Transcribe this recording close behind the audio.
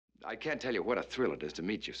I can't tell you what a thrill it is to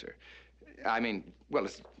meet you, sir. I mean, well,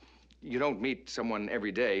 you don't meet someone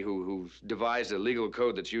every day who's devised a legal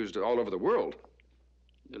code that's used all over the world.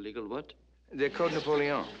 The legal what? The Code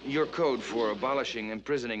Napoleon. Your code for abolishing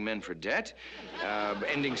imprisoning men for debt,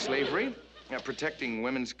 ending slavery, protecting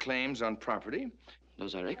women's claims on property.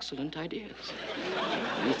 Those are excellent ideas.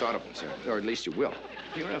 You thought of them, sir, or at least you will.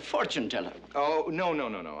 You're a fortune teller. Oh, no.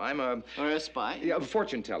 I'm a... Or a spy? Yeah, a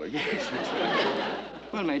fortune teller, yes.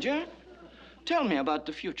 Well, Major, tell me about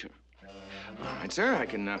the future. All right, sir, I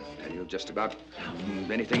can tell you just about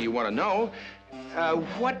anything you want to know.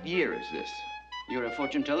 What year is this? You're a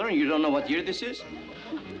fortune teller and you don't know what year this is?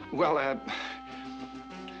 Well,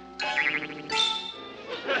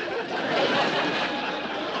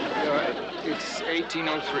 it's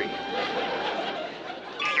 1803.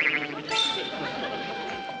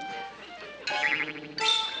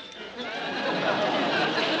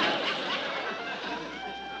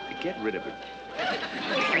 Get rid of it.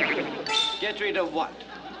 Get rid of what?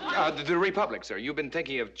 The Republic, sir. You've been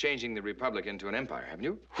thinking of changing the Republic into an empire, haven't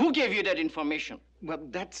you? Who gave you that information? Well,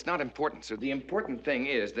 that's not important, sir. The important thing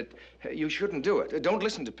is that you shouldn't do it. Don't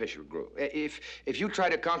listen to Pisher-Gru. If you try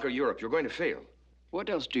to conquer Europe, you're going to fail. What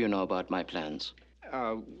else do you know about my plans?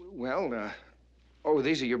 Oh,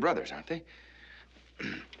 these are your brothers, aren't they?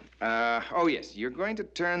 Oh, yes. You're going to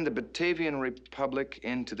turn the Batavian Republic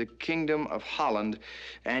into the Kingdom of Holland,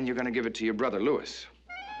 and you're going to give it to your brother, Louis.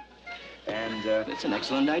 And, That's an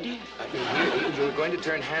excellent idea. You're going to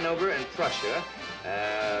turn Hanover and Prussia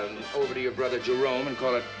over to your brother Jerome and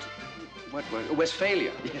call it, what?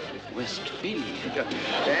 Westphalia. Westphalia.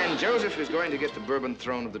 And Joseph is going to get the Bourbon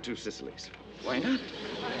throne of the Two Sicilies. Why not?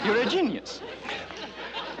 You're a genius.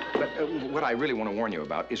 But what I really want to warn you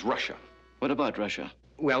about is Russia. What about Russia?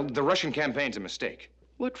 Well, the Russian campaign's a mistake.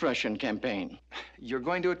 What Russian campaign? You're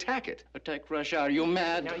going to attack it. Attack Russia? Are you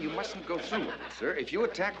mad? Now, you mustn't go through with it, sir. If you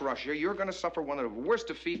attack Russia, you're going to suffer one of the worst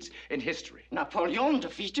defeats in history. Napoleon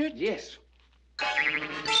defeated? Yes. I'm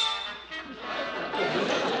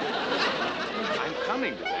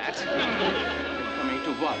coming to that. Coming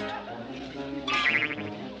to what?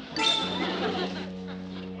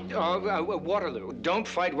 Waterloo. Don't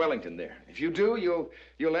fight Wellington there. If you do,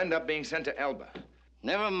 you'll end up being sent to Elba.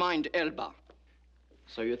 Never mind Elba.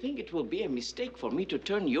 So you think it will be a mistake for me to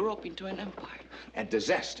turn Europe into an empire? A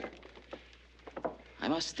disaster. I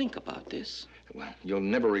must think about this. Well, you'll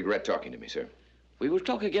never regret talking to me, sir. We will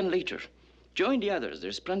talk again later. Join the others.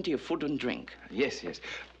 There's plenty of food and drink. Yes.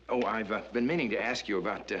 Oh, I've been meaning to ask you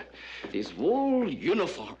about, these wool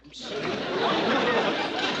uniforms.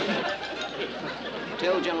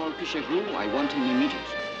 Tell General Pisher-Gru I want him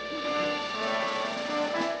immediately.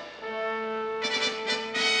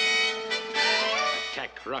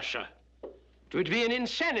 Attack Russia. It would be an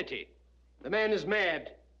insanity. The man is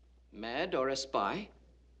mad. Mad or a spy?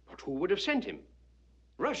 But who would have sent him?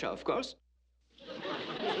 Russia, of course.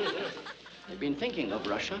 I've been thinking of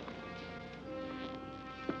Russia.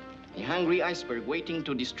 A hungry iceberg waiting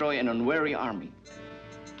to destroy an unwary army.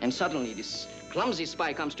 And suddenly this clumsy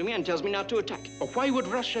spy comes to me and tells me not to attack. Why would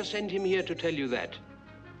Russia send him here to tell you that?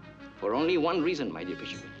 For only one reason, my dear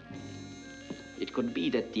Bishop. It could be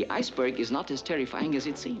that the iceberg is not as terrifying as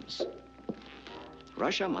it seems.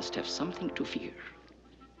 Russia must have something to fear.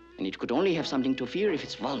 And it could only have something to fear if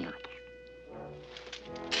it's vulnerable.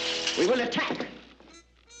 We will attack.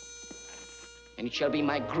 And it shall be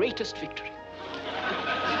my greatest victory.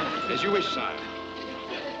 As you wish, sire.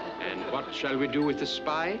 And what shall we do with the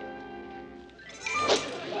spy?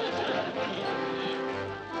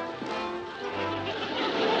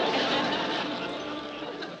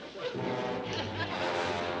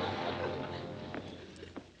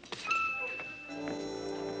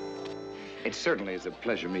 It certainly is a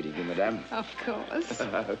pleasure meeting you, madame. Of course.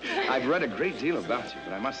 I've read a great deal about you,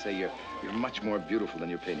 but I must say you're much more beautiful than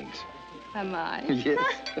your paintings. Am I? Yes.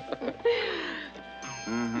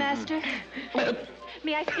 Master,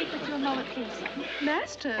 may I speak with you a moment, please?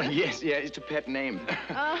 Master? Yes, it's a pet name.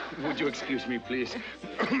 Oh. Would you excuse me, please?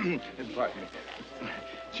 Pardon me.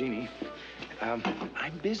 Jeannie, I'm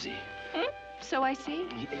busy. So I see.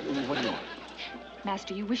 What do you want?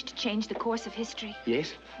 Master, you wish to change the course of history.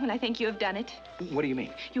 Yes? Well, I think you have done it. What do you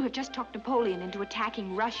mean? You have just talked Napoleon into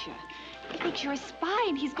attacking Russia. He thinks you're a spy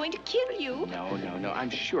and he's going to kill you. No.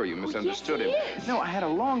 I'm sure you misunderstood yes, him. he is. No, I had a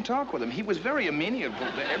long talk with him. He was very amenable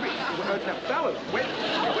to every... Now, fellas, wait.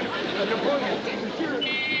 Napoleon.